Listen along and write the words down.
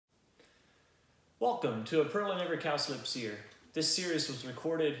Welcome to A Pearl in Every Cowslip's Ear. This series was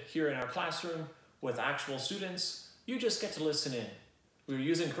recorded here in our classroom with actual students. You just get to listen in. We're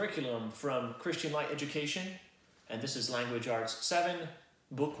using curriculum from Christian Light Education, and this is Language Arts 7,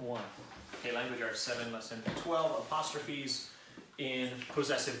 Book 1. Okay, Language Arts 7, Lesson 12, apostrophes in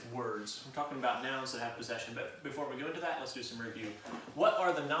possessive words. We're talking about nouns that have possession, but before we go into that, let's do some review. What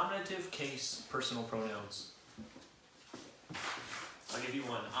are the nominative case personal pronouns? I'll give you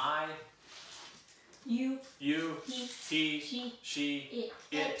one. I, you, he, she,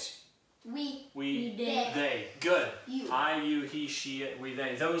 it, we, they. Good. You. I, you, he, she, it, we,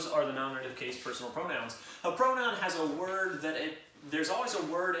 they. Those are the nominative case personal pronouns. A pronoun has a word that there's always a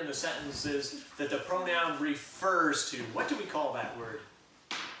word in the sentences that the pronoun refers to. What do we call that word?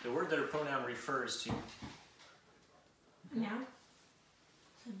 The word that a pronoun refers to. Noun.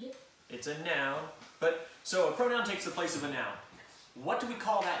 Subject. It's a noun. But so a pronoun takes the place of a noun. What do we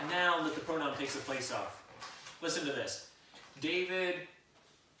call that noun that the pronoun takes the place of? Listen to this. David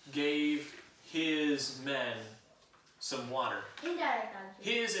gave his men some water. Indirect object.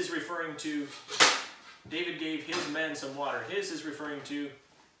 His is referring to, David gave his men some water. His is referring to,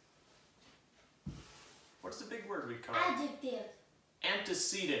 what's the big word we call it? Adjective.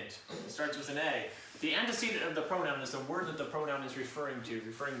 Antecedent. It starts with an A. The antecedent of the pronoun is the word that the pronoun is referring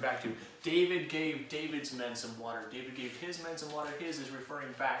back to. David gave David's men some water. David gave his men some water. His is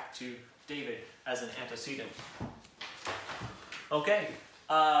referring back to David as an antecedent. Okay,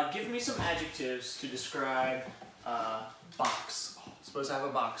 give me some adjectives to describe box. Suppose I have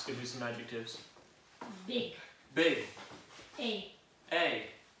a box. Give me some adjectives. Big. Big. A. A.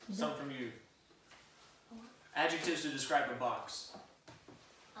 Some from you. Adjectives to describe a box.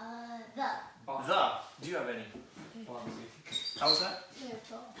 The. The. Do you have any? How was that?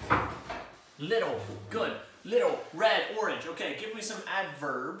 Little. Good. Little. Red. Orange. Okay, give me some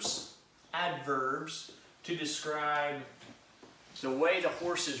adverbs. Adverbs to describe the way the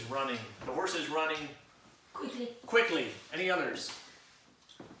horse is running. The horse is running Quickly. quickly. Any others?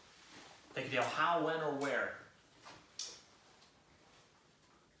 They can tell how, when, or where.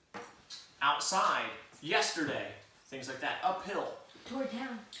 Outside. Yesterday. Things like that. Uphill. Toward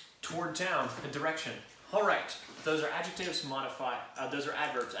town. Toward town, a direction. All right, those are adjectives modify, those are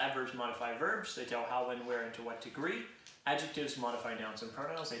adverbs. Adverbs modify verbs. They tell how, when, where, and to what degree. Adjectives modify nouns and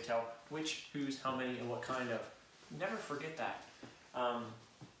pronouns. They tell which, whose, how many, and what kind of. Never forget that.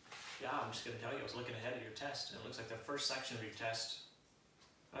 Yeah, I'm just going to tell you, I was looking ahead at your test, and it looks like the first section of your test,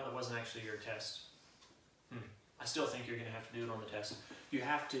 well, it wasn't actually your test. I still think you're going to have to do it on the test. You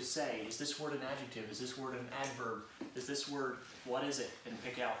have to say, is this word an adjective? Is this word an adverb? Is this word, what is it? And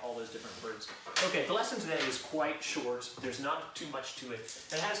pick out all those different words. Okay, the lesson today is quite short. There's not too much to it.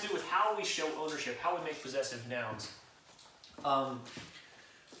 It has to do with how we show ownership, how we make possessive nouns.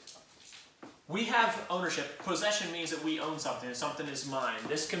 We have ownership. Possession means that we own something, and something is mine.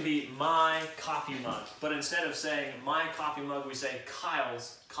 This can be my coffee mug, but instead of saying my coffee mug, we say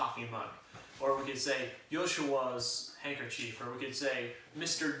Kyle's coffee mug. Or we could say Joshua's handkerchief, or we could say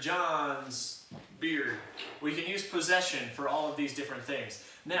Mr. John's beard. We can use possession for all of these different things.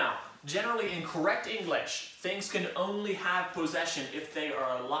 Now, generally in correct English, things can only have possession if they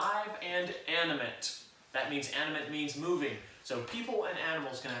are alive and animate. That means animate means moving. So people and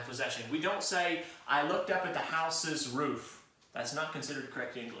animals can have possession. We don't say, I looked up at the house's roof. That's not considered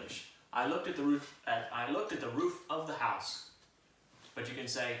correct English. I looked at the roof of the house. But you can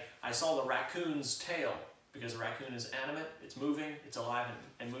say, I saw the raccoon's tail, because a raccoon is animate, it's moving, it's alive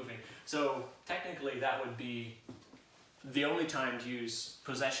and moving. So technically that would be the only time to use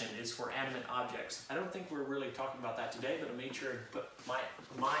possession is for animate objects. I don't think we're really talking about that today, but I made sure to put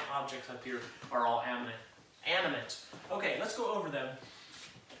my objects up here are all animate. Okay, let's go over them.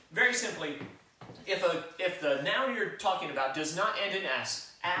 Very simply, if the noun you're talking about does not end in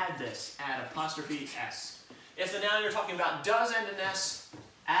S, add this, add apostrophe S. If the noun you're talking about does end in S,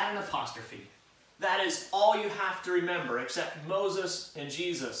 add an apostrophe. That is all you have to remember, except Moses and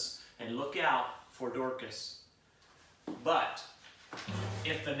Jesus. And look out for Dorcas. But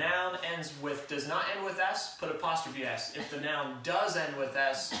if the noun does not end with S, put apostrophe S. If the noun does end with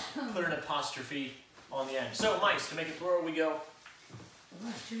S, put an apostrophe on the end. So mice, to make it plural, we go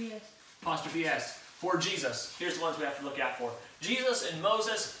Apostrophe S. Apostrophe S. For Jesus, here's the ones we have to look out for. Jesus and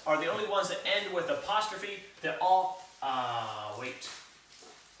Moses are the only ones that end with apostrophe. They're all, wait.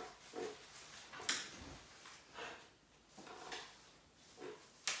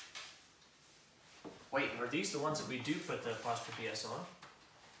 Wait, are these the ones that we do put the apostrophe S on?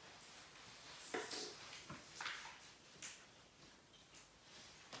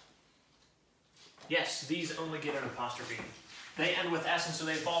 Yes, these only get an apostrophe. They end with S, and so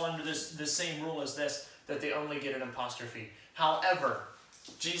they fall under this same rule as this, that they only get an apostrophe. However,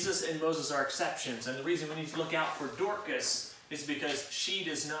 Jesus and Moses are exceptions, and the reason we need to look out for Dorcas is because she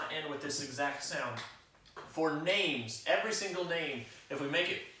does not end with this exact sound. For names, every single name, if we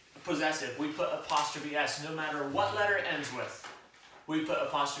make it possessive, we put apostrophe S no matter what letter it ends with. We put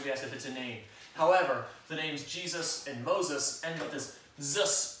apostrophe S if it's a name. However, the names Jesus and Moses end with this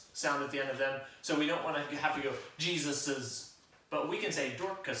zus sound at the end of them, so we don't want to have to go Jesus's, but we can say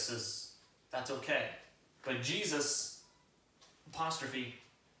Dorcas's. That's okay. But Jesus, apostrophe,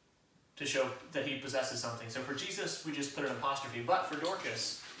 to show that he possesses something. So for Jesus, we just put an apostrophe, but for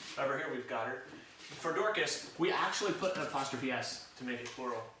Dorcas, over here we've got her. For Dorcas, we actually put an apostrophe S to make it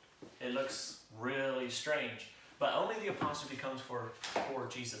plural. It looks really strange, but only the apostrophe comes for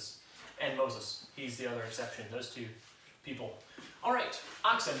Jesus and Moses. He's the other exception, those two people. All right,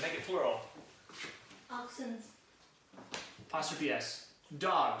 oxen, make it plural. Oxens. Apostrophe S.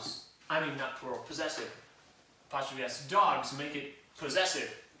 Dogs, not plural, possessive. Apostrophe S. Dogs, make it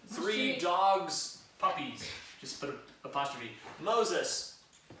possessive. 3 dogs, puppies. Just put an apostrophe. Moses.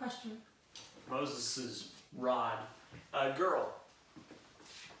 Question. Moses' rod. Girl.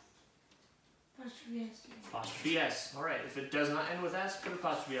 Apostrophe S. Apostrophe S. All right, if it does not end with S, put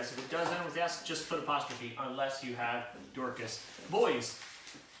apostrophe S. If it does end with S, just put apostrophe, unless you have Dorcas. Boys.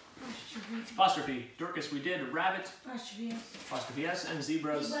 Apostrophe. Apostrophe. Dorcas, we did. Rabbit. Apostrophe S. Apostrophe S. And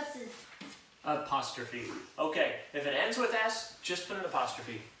zebras. Buses. Apostrophe. Okay, if it ends with S, just put an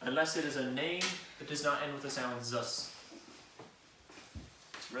apostrophe, unless it is a name that does not end with the sound zus.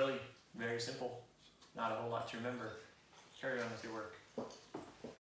 It's really very simple. Not a whole lot to remember. Carry on with your work.